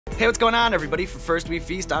Hey, what's going on, everybody? For First We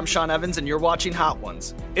Feast, I'm Sean Evans, and you're watching Hot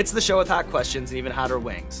Ones. It's the show with hot questions and even hotter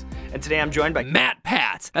wings. And today I'm joined by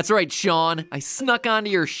Matpat. That's right, Sean. I snuck onto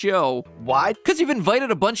your show. Why? Because you've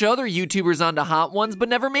invited a bunch of other YouTubers onto Hot Ones, but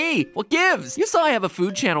never me. What gives? You saw I have a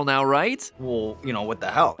food channel now, right? Well, you know, what the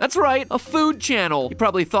hell? That's right, a food channel. You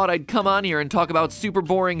probably thought I'd come on here and talk about super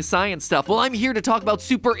boring science stuff. Well, I'm here to talk about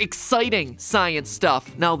super exciting science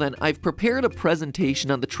stuff. Now then, I've prepared a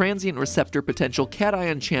presentation on the transient receptor potential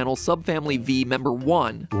cation channel subfamily V member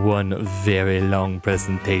 1. One very long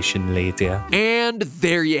presentation later. And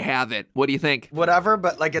there you have it. What do you think? Whatever,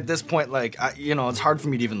 but like at this point, like, you know, it's hard for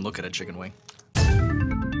me to even look at a chicken wing.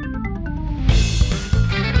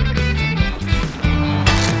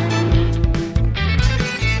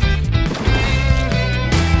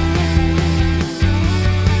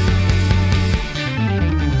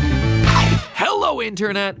 Hello,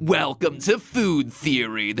 Internet! Welcome to Food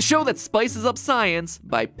Theory, the show that spices up science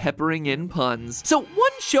by peppering in puns. So,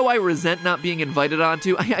 one show I resent not being invited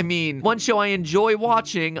onto, I mean, one show I enjoy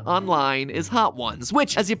watching online is Hot Ones,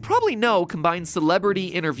 which, as you probably know, combines celebrity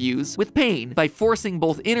interviews with pain by forcing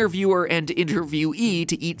both interviewer and interviewee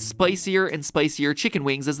to eat spicier and spicier chicken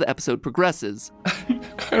wings as the episode progresses.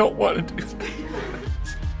 I don't want to do that.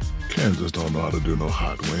 Kansas don't know how to do no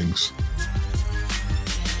hot wings.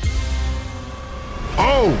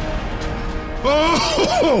 Oh!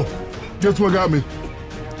 Oh! Guess what got me?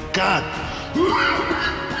 God.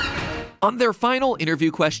 On their final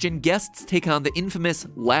interview question, guests take on the infamous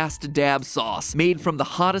last dab sauce, made from the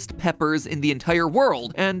hottest peppers in the entire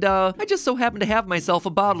world. And I just so happen to have myself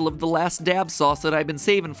a bottle of the last dab sauce that I've been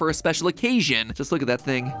saving for a special occasion. Just look at that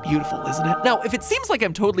thing. Beautiful, isn't it? Now, if it seems like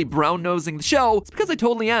I'm totally brown-nosing the show, it's because I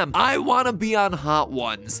totally am. I want to be on Hot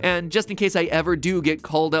Ones. And just in case I ever do get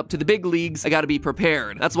called up to the big leagues, I gotta be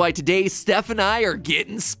prepared. That's why today, Steph and I are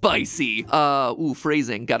getting spicy.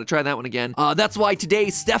 Phrasing. Gotta try that one again. That's why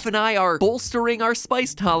today, Steph and I are bolstering our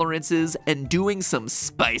spice tolerances and doing some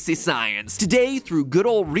spicy science. Today, through good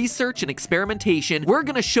old research and experimentation, we're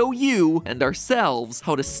gonna show you and ourselves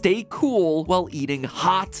how to stay cool while eating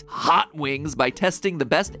hot wings by testing the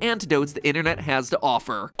best antidotes the internet has to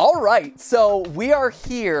offer. All right, so we are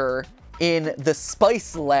here in the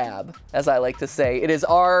Spice Lab, as I like to say. It is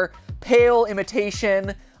our pale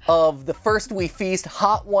imitation of the First We Feast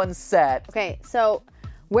Hot One set. Okay, so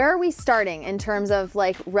where are we starting in terms of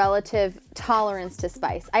like relative tolerance to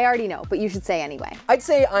spice? I already know, but you should say anyway. I'd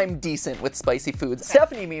say I'm decent with spicy foods.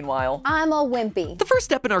 Stephanie, meanwhile, I'm a wimpy. The first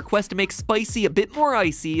step in our quest to make spicy a bit more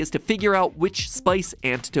icy is to figure out which spice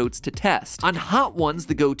antidotes to test. On Hot Ones,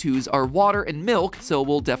 the go-tos are water and milk, so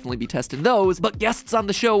we'll definitely be testing those, but guests on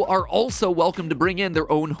the show are also welcome to bring in their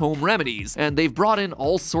own home remedies, and they've brought in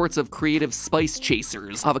all sorts of creative spice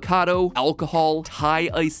chasers. Avocado, alcohol, Thai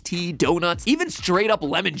iced tea, donuts, even straight up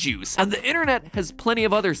lemon juice. And the internet has plenty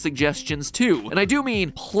of other suggestions too, and I do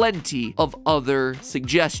mean plenty of other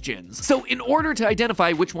suggestions. So in order to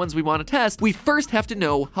identify which ones we want to test, we first have to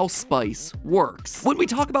know how spice works. When we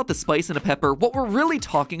talk about the spice in a pepper, what we're really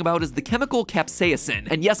talking about is the chemical capsaicin.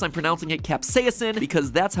 And yes, I'm pronouncing it capsaicin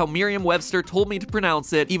because that's how Merriam-Webster told me to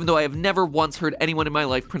pronounce it, even though I have never once heard anyone in my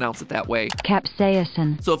life pronounce it that way.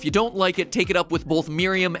 Capsaicin. So if you don't like it, take it up with both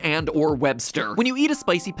Merriam and or Webster. When you eat a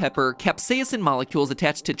spicy pepper, capsaicin molecules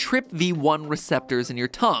attach to TRPV1 receptors in your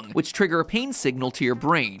tongue, which trigger a pain signal to your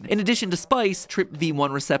brain. In addition to spice,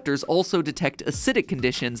 TRPV1 receptors also detect acidic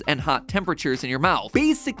conditions and hot temperatures in your mouth.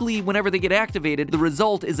 Basically, whenever they get activated, the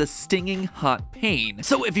result is a stinging hot pain.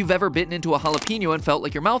 So if you've ever bitten into a jalapeno and felt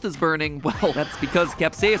like your mouth is burning, well, that's because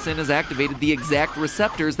capsaicin has activated the exact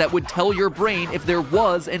receptors that would tell your brain if there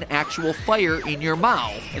was an actual fire in your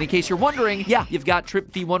mouth. And in case you're wondering, yeah, you've got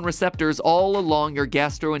TRPV1 receptors all along your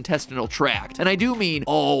gastrointestinal tract. And I do mean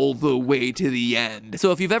all the way to the end.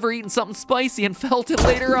 So if you've ever eaten something spicy and felt it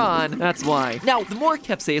later on, that's why. Now, the more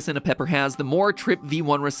capsaicin a pepper has, the more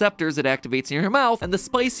TRPV1 receptors it activates in your mouth, and the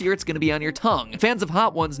spicier it's gonna be on your tongue. Fans of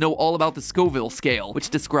Hot Ones know all about the Scoville scale, which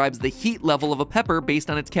describes the heat level of a pepper based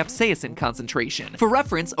on its capsaicin concentration. For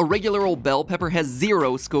reference, a regular old bell pepper has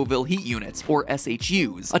 0 Scoville heat units, or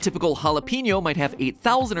SHUs. A typical jalapeno might have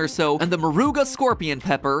 8,000 or so, and the Moruga scorpion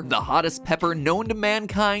pepper, the hottest pepper known to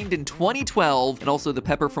mankind in 2012, and also the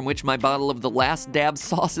pepper from which my bottle of the last dab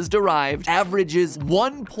sauce is derived, derived averages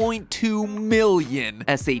 1.2 million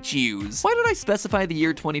SHUs. Why did I specify the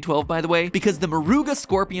year 2012, by the way? Because the Moruga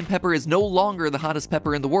scorpion pepper is no longer the hottest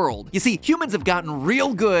pepper in the world. You see, humans have gotten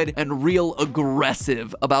real good and real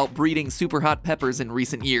aggressive about breeding super hot peppers in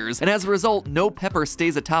recent years, and as a result, no pepper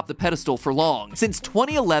stays atop the pedestal for long. Since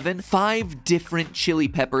 2011, 5 different chili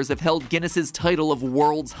peppers have held Guinness's title of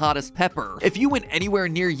world's hottest pepper. If you went anywhere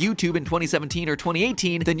near YouTube in 2017 or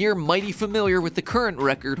 2018, then you're mighty familiar with the current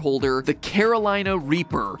record holder, the Carolina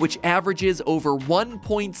Reaper, which averages over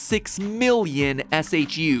 1.6 million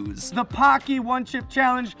SHUs. The Pocky One Chip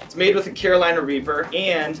Challenge. It's made with a Carolina Reaper,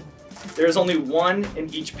 and there's only one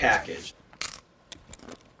in each package.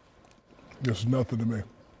 It's nothing to me.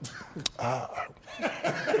 Is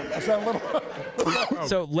that a little?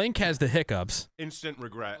 So Link has the hiccups. Instant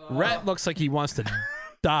regret. Rhett looks like he wants to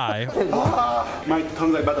die. My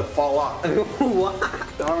tongue's about to fall off. What?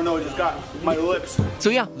 I don't know, it just got my lips.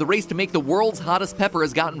 So yeah, the race to make the world's hottest pepper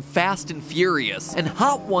has gotten fast and furious, and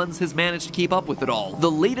Hot Ones has managed to keep up with it all.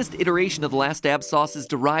 The latest iteration of the Last Dab sauce is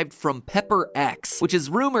derived from Pepper X, which is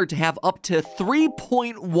rumored to have up to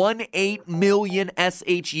 3.18 million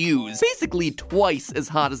SHUs, basically twice as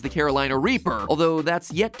hot as the Carolina Reaper, although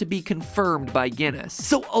that's yet to be confirmed by Guinness.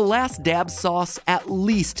 So a Last Dab sauce at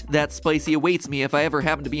least that spicy awaits me if I ever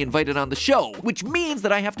happen to be invited on the show, which means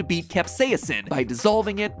that I have to beat capsaicin by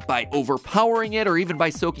dissolving it, by overpowering it, or even by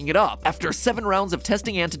soaking it up. After 7 rounds of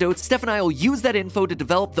testing antidotes, Steph and I will use that info to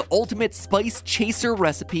develop the ultimate spice chaser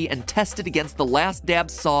recipe and test it against the Last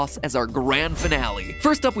Dab sauce as our grand finale.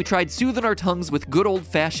 First up, we tried soothing our tongues with good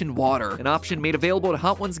old-fashioned water, an option made available to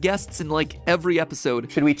Hot Ones guests in like every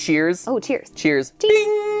episode. Should we cheers? Oh, cheers. Cheers.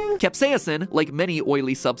 Ding! Capsaicin, like many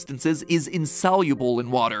oily substances, is insoluble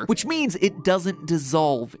in water, which means it doesn't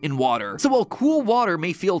dissolve in water. So while cool water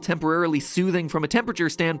may feel temporarily soothing from a temperature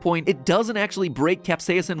standpoint, it doesn't actually break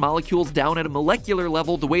capsaicin molecules down at a molecular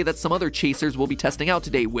level the way that some other chasers we'll be testing out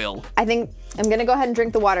today will. I think I'm gonna go ahead and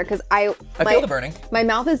drink the water because I feel the burning. My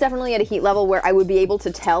mouth is definitely at a heat level where I would be able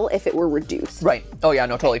to tell if it were reduced. Right. Oh yeah,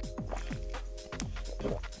 no, totally.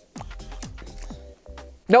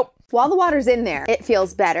 Nope. While the water's in there, it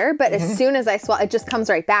feels better, but as soon as I swallow, it just comes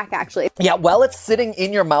right back, actually. Yeah, while it's sitting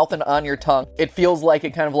in your mouth and on your tongue, it feels like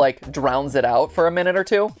it kind of like drowns it out for a minute or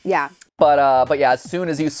two. Yeah. But yeah, as soon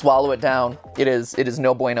as you swallow it down, it is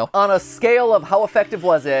no bueno. On a scale of how effective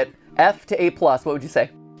was it, F to A+, what would you say?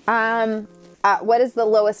 What is the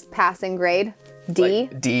lowest passing grade? D?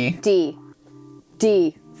 Like D. D.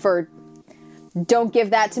 D for don't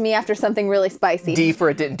give that to me after something really spicy. D for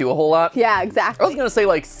it didn't do a whole lot? Yeah, exactly. I was gonna say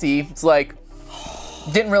like C. It's like,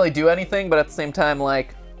 didn't really do anything, but at the same time,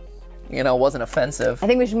 like, you know, wasn't offensive. I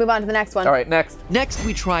think we should move on to the next one. All right, next. Next,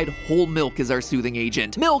 we tried whole milk as our soothing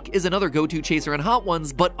agent. Milk is another go-to chaser on Hot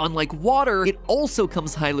Ones, but unlike water, it also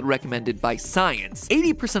comes highly recommended by science.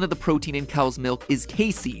 80% of the protein in cow's milk is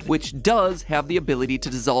casein, which does have the ability to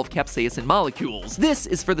dissolve capsaicin molecules. This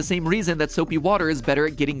is for the same reason that soapy water is better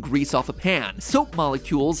at getting grease off a pan. Soap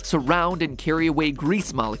molecules surround and carry away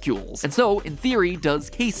grease molecules, and so, in theory, does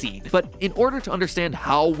casein. But in order to understand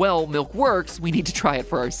how well milk works, we need to try it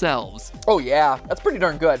for ourselves. Oh yeah, that's pretty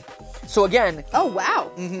darn good. So again. Oh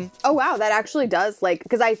wow. Oh wow, that actually does, like,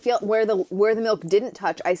 because I feel where the milk didn't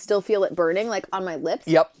touch, I still feel it burning like on my lips.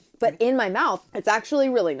 Yep. But in my mouth, it's actually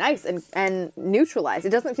really nice and neutralized. It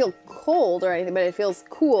doesn't feel cold or anything, but it feels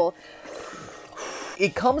cool.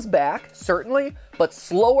 It comes back, certainly, but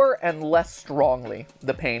slower and less strongly,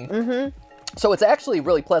 the pain. So it's actually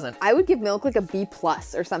really pleasant. I would give milk like a B+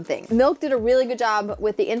 or something. Milk did a really good job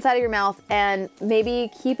with the inside of your mouth and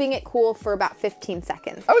maybe keeping it cool for about 15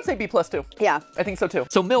 seconds. I would say B+ too. Yeah. I think so too.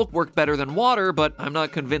 So milk worked better than water, but I'm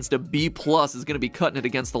not convinced a B+ is gonna be cutting it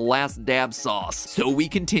against the Last Dab sauce. So we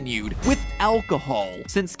continued with alcohol.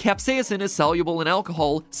 Since capsaicin is soluble in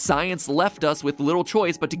alcohol, science left us with little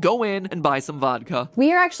choice but to go in and buy some vodka.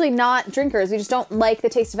 We are actually not drinkers. We just don't like the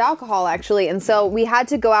taste of alcohol, actually. And so we had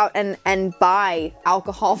to go out and buy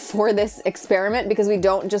alcohol for this experiment because we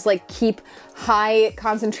don't just like keep high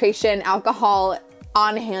concentration alcohol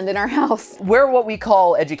on hand in our house. We're what we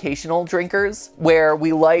call educational drinkers, where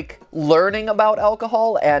we like learning about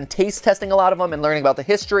alcohol and taste testing a lot of them and learning about the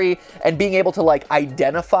history and being able to like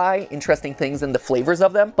identify interesting things in the flavors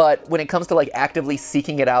of them. But when it comes to like actively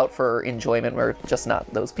seeking it out for enjoyment, we're just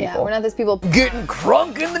not those people. Yeah, we're not those people. Getting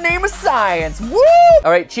crunk in the name of science. Woo! All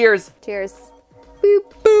right, cheers. Cheers.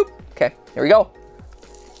 Boop. Boop. Okay, here we go.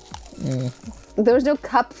 There's no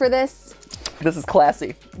cup for this. This is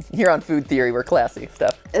classy. Here on Food Theory, we're classy,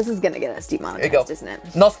 Steph. This is gonna get us demonetized, isn't it?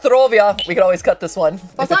 Nostrovia. We could always cut this one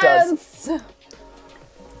For if it does. science!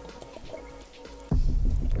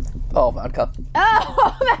 Oh, vodka.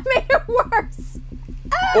 Oh, that made it worse.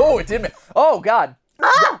 Oh, it did. Oh, God.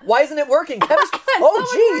 Why isn't it working? Chemistry. Oh,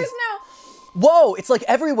 So jeez. Whoa, it's like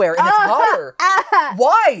everywhere and it's hotter.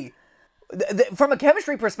 Why? From a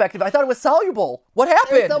chemistry perspective, I thought it was soluble. What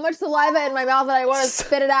happened? There's so much saliva in my mouth that I want to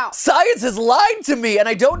spit it out. Science has lied to me, and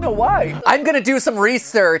I don't know why. I'm gonna do some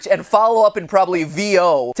research and follow up in probably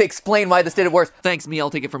VO to explain why this did it worse. Thanks, me, I'll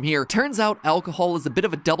take it from here. Turns out alcohol is a bit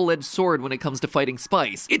of a double-edged sword when it comes to fighting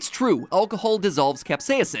spice. It's true, alcohol dissolves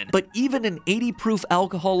capsaicin, but even an 80-proof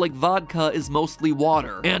alcohol like vodka is mostly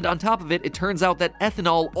water. And on top of it, it turns out that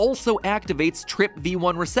ethanol also activates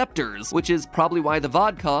TRPV1 receptors, which is probably why the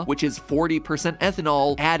vodka, which is 40%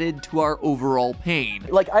 ethanol, added to our overall pain.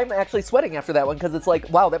 Like, I'm actually sweating after that one because it's like,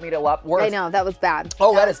 wow, that made it a lot worse. I know, that was bad.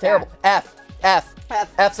 Oh, that is terrible.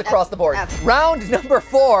 F's across the board. Round number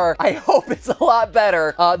 4. I hope it's a lot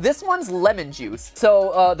better. This one's lemon juice.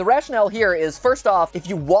 So the rationale here is, first off, if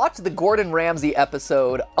you watch the Gordon Ramsay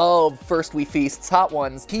episode of First We Feast's Hot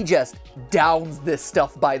Ones, he just downs this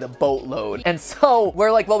stuff by the boatload. And so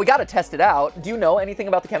we're like, well, we gotta test it out. Do you know anything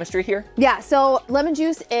about the chemistry here? Yeah, so lemon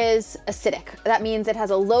juice is acidic. That means it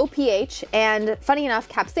has a low pH, and funny enough,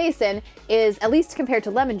 capsaicin is, at least compared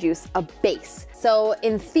to lemon juice, a base. So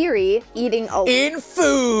in theory, In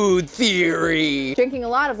food theory! drinking a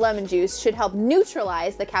lot of lemon juice should help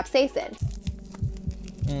neutralize the capsaicin.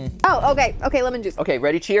 Oh, okay, lemon juice. Okay,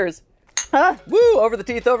 ready? Cheers. Woo, over the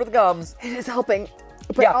teeth, over the gums. It is helping,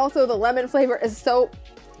 but also the lemon flavor is so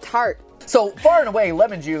tart. So far and away,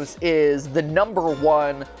 lemon juice is the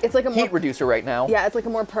 #1 It's like a heat reducer right now. Yeah, it's like a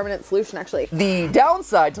more permanent solution, actually. The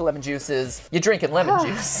downside to lemon juice is you're drinking lemon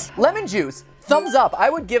juice. Lemon juice, thumbs up. I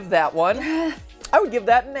would give that one. I would give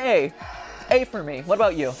that an A. A for me. What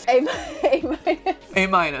about you? A minus. A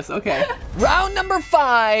minus, okay. Round number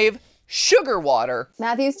 5, sugar water.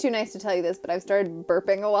 Matthew's too nice to tell you this, but I've started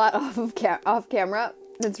burping a lot off camera.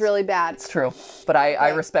 It's really bad. It's true, but I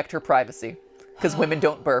respect her privacy because women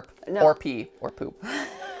don't burp or pee or poop.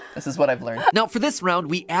 This is what I've learned. Now for this round,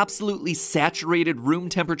 we absolutely saturated room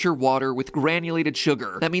temperature water with granulated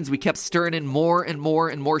sugar. That means we kept stirring in more and more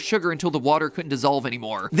and more sugar until the water couldn't dissolve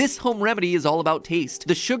anymore. This home remedy is all about taste.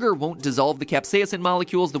 The sugar won't dissolve the capsaicin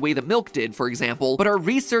molecules the way that milk did, for example, but our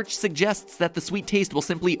research suggests that the sweet taste will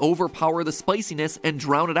simply overpower the spiciness and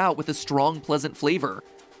drown it out with a strong, pleasant flavor.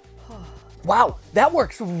 Wow, that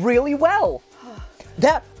works really well.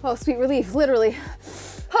 Oh, sweet relief, literally.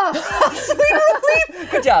 Sweet relief!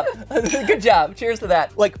 Good job. Good job. Cheers to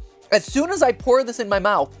that. Like, as soon as I pour this in my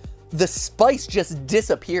mouth, the spice just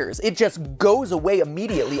disappears. It just goes away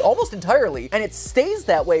immediately, almost entirely, and it stays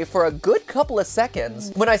that way for a good couple of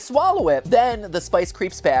seconds. When I swallow it, then the spice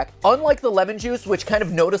creeps back. Unlike the lemon juice, which kind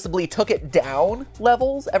of noticeably took it down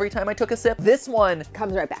levels every time I took a sip, this one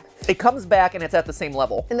comes right back. It comes back and it's at the same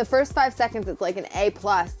level. In the first 5 seconds, it's like an A+.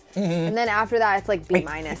 And then after that, it's like B-.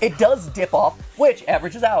 It does dip off, which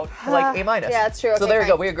averages out to like A-. Yeah, that's true. So Okay, there you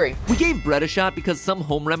go, fine. we agree. We gave bread a shot because some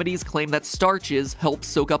home remedies claim that starches help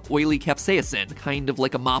soak up oily capsaicin, kind of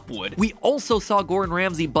like a mop would. We also saw Gordon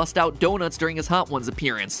Ramsay bust out donuts during his Hot Ones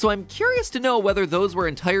appearance, so I'm curious to know whether those were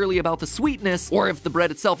entirely about the sweetness or if the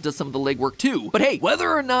bread itself does some of the legwork too. But hey,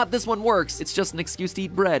 whether or not this one works, it's just an excuse to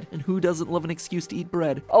eat bread, and who doesn't love an excuse to eat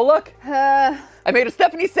bread? Oh look! I made a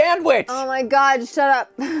Stephanie sandwich! Oh my god, shut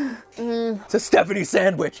up. It's a Stephanie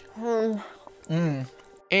sandwich.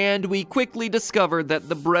 And we quickly discovered that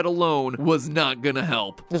the bread alone was not gonna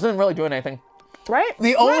help. This isn't really doing anything. Right?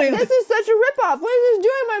 The only This is such a ripoff. What is this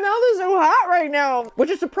doing? My mouth is so hot right now. Which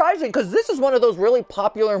is surprising, because this is one of those really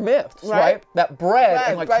popular myths, right? That bread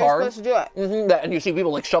and like bread is carbs. supposed to do it. And you see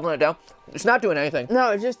people like shoveling it down. It's not doing anything.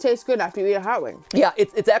 No, it just tastes good after you eat a hot wing. Yeah,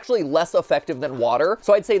 it's actually less effective than water,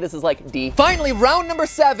 so I'd say this is like D. Finally, round number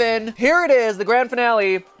 7. Here it is, the grand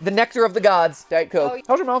finale, the nectar of the gods, Diet Coke.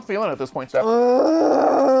 How's your mouth feeling at this point, Steph?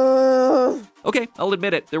 Okay, I'll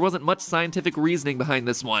admit it. There wasn't much scientific reasoning behind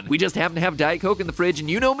this one. We just happened to have Diet Coke in the fridge, and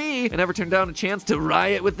you know me, I never turned down a chance to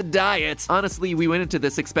riot with the diet. Honestly, we went into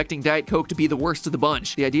this expecting Diet Coke to be the worst of the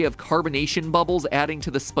bunch. The idea of carbonation bubbles adding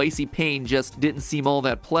to the spicy pain just didn't seem all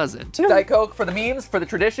that pleasant. Diet Coke for the memes, for the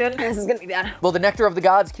tradition. This is gonna be bad. Will the nectar of the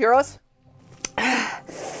gods cure us?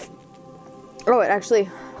 Oh, it actually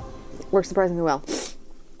works surprisingly well.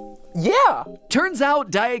 Yeah! Turns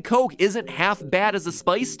out Diet Coke isn't half bad as a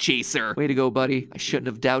spice chaser. Way to go, buddy. I shouldn't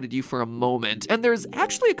have doubted you for a moment. And there's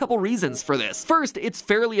actually a couple reasons for this. First, it's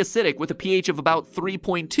fairly acidic with a pH of about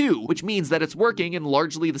 3.2, which means that it's working in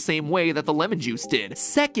largely the same way that the lemon juice did.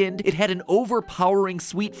 Second, it had an overpowering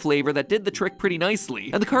sweet flavor that did the trick pretty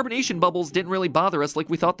nicely. And the carbonation bubbles didn't really bother us like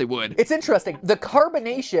we thought they would. It's interesting. The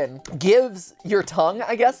carbonation gives your tongue,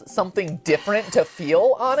 I guess, something different to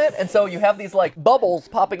feel on it. And so you have these like bubbles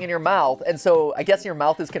popping in your mouth, and so I guess your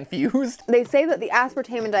mouth is confused. They say that the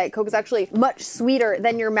aspartame in Diet Coke is actually much sweeter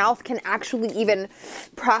than your mouth can actually even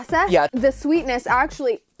process. Yeah. The sweetness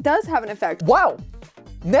actually does have an effect. Wow.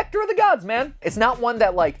 Nectar of the gods, man. It's not one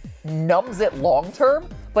that like numbs it long term,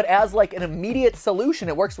 but as like an immediate solution,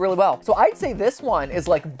 it works really well. So I'd say this one is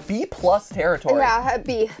like B+ territory. Yeah,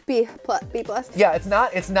 B+. Yeah, it's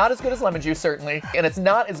not as good as lemon juice, certainly, and it's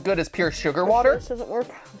not as good as pure sugar water. This doesn't work.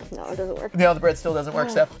 No, it doesn't work. No, the bread still doesn't work,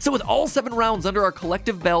 Steph. So with all 7 rounds under our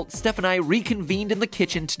collective belt, Steph and I reconvened in the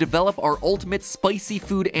kitchen to develop our ultimate spicy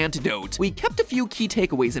food antidote. We kept a few key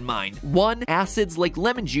takeaways in mind. 1, acids like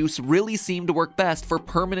lemon juice really seem to work best for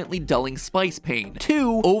permanently dulling spice pain.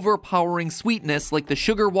 2, overpowering sweetness like the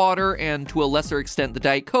sugar water and to a lesser extent the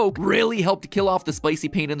Diet Coke really helped to kill off the spicy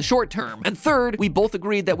pain in the short term. And 3rd, we both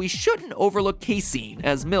agreed that we shouldn't overlook casein,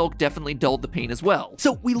 as milk definitely dulled the pain as well.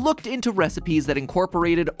 So we looked into recipes that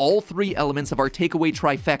incorporated all 3 elements of our takeaway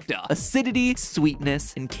trifecta: acidity,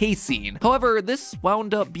 sweetness, and casein. However, this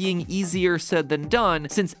wound up being easier said than done,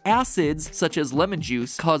 since acids such as lemon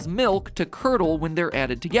juice cause milk to curdle when they're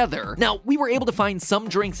added together. Now, we were able to find some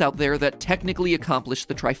drinks out there that technically accomplish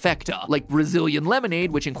the trifecta, like Brazilian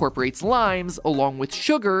lemonade, which incorporates limes along with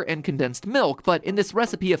sugar and condensed milk, but in this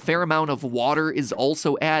recipe a fair amount of water is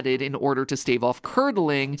also added in order to stave off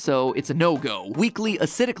curdling, so it's a no-go. Weakly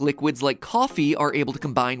acidic liquids like coffee are able to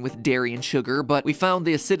combine with dairy and sugar, but we found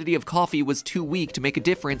the acidity of coffee was too weak to make a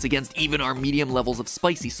difference against even our medium levels of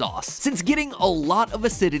spicy sauce. Since getting a lot of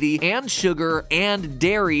acidity and sugar and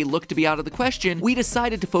dairy looked to be out of the question, we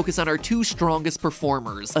decided to focus on our 2 strongest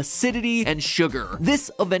performers, acidity and sugar.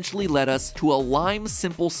 This eventually led us to a lime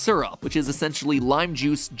simple syrup, which is essentially lime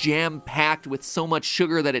juice jam-packed with so much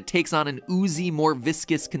sugar that it takes on an oozy, more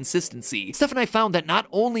viscous consistency. Steph and I found that not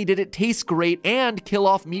only did it taste great and kill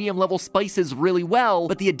off medium-level spices really well,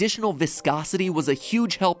 but the additional viscosity was a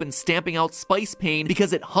huge help in stamping out spice pain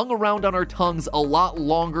because it hung around on our tongues a lot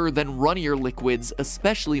longer than runnier liquids,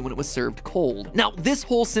 especially when it was served cold. Now, this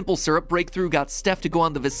whole simple syrup breakthrough got Steph to go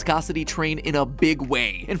on the viscosity train in a big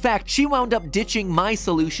way. In fact, she wound up ditching my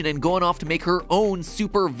solution and going off to make her own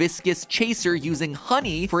super viscous chaser using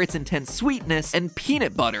honey for its intense sweetness and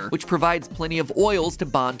peanut butter, which provides plenty of oils to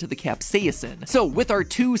bond to the capsaicin. So with our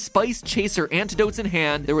 2 spice chaser antidotes in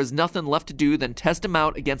hand, there was nothing left to do than test them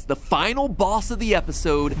out against the final boss of the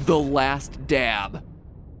episode, the last dab.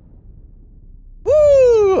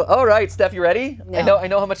 Woo! All right, Steph, you ready? No. I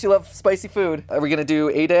know how much you love spicy food. Are we gonna do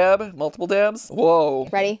a dab? Multiple dabs? Whoa.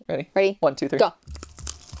 Ready? Ready? 1, 2, 3. Go.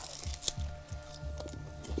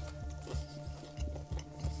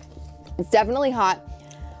 It's definitely hot.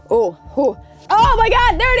 Oh my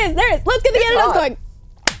God, there it is. Let's get the antidotes going.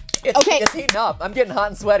 Okay. It's heating up. I'm getting hot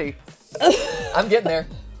and sweaty. I'm getting there.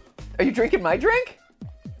 Are you drinking my drink?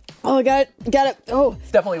 Oh, I got it. Oh.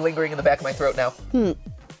 It's definitely lingering in the back of my throat now.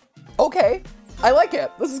 Okay, I like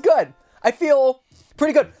it. This is good. I feel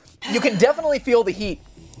pretty good. You can definitely feel the heat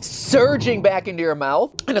surging back into your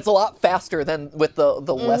mouth, and it's a lot faster than with the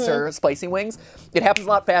lesser spicy wings. It happens a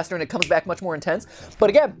lot faster and it comes back much more intense. But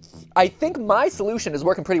again, I think my solution is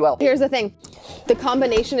working pretty well. Here's the thing. The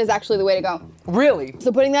combination is actually the way to go. Really?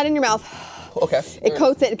 So putting that in your mouth, okay, it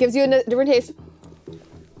coats it. It gives you a different taste.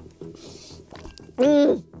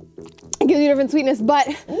 It gives you a different sweetness, but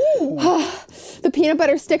the peanut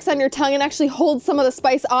butter sticks on your tongue and actually holds some of the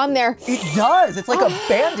spice on there. It does. It's like a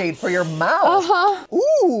Band-Aid for your mouth.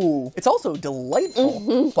 Ooh. It's also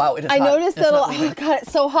delightful. Wow, it is hot. I noticed that oh God,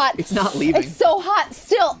 it's so hot. It's not leaving. It's so hot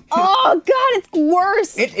still. Oh God, it's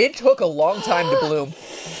worse. It took a long time to bloom.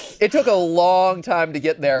 It took a long time to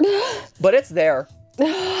get there, but it's there.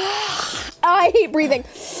 I hate breathing.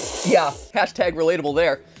 Yeah, hashtag relatable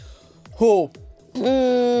there. Ooh.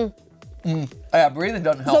 Yeah, breathing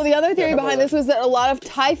doesn't help. So the other theory behind this was that a lot of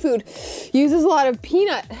Thai food uses a lot of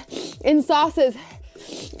peanut in sauces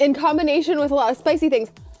in combination with a lot of spicy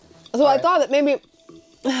things. So I thought that maybe...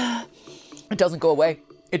 It doesn't go away.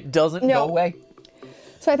 It doesn't go away.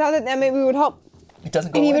 So I thought that maybe would help. It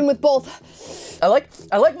doesn't go away. And even with both. I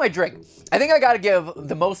like my drink. I think I gotta give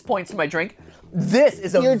the most points to my drink. This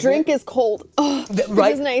is a Your drink is cold. Oh,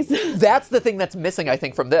 right? This is nice. That's the thing that's missing, I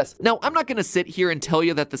think, from this. Now, I'm not gonna sit here and tell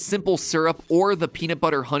you that the simple syrup or the peanut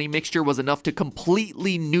butter honey mixture was enough to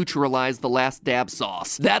completely neutralize the last dab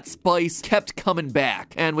sauce. That spice kept coming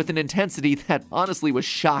back, and with an intensity that honestly was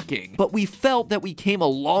shocking. But we felt that we came a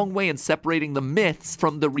long way in separating the myths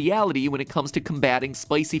from the reality when it comes to combating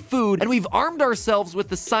spicy food, and we've armed ourselves with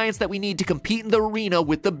the science that we need to compete in the arena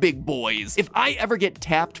with the big boys. If I ever get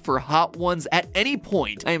tapped for hot ones at any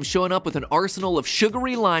point, I am showing up with an arsenal of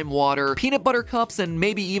sugary lime water, peanut butter cups, and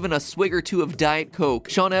maybe even a swig or two of Diet Coke.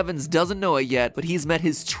 Sean Evans doesn't know it yet, but he's met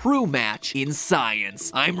his true match in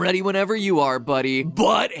science. I'm ready whenever you are, buddy.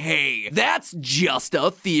 But hey, that's just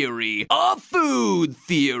a theory. A food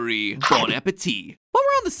theory. Bon appetit. While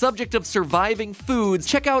we're on the subject of surviving foods,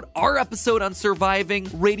 check out our episode on surviving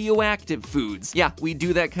radioactive foods. Yeah, we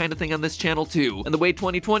do that kind of thing on this channel too. And the way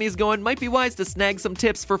 2020 is going, might be wise to snag some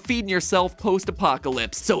tips for feeding yourself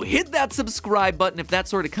post-apocalypse. So hit that subscribe button if that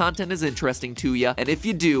sort of content is interesting to you. And if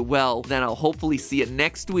you do, well, then I'll hopefully see you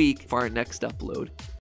next week for our next upload.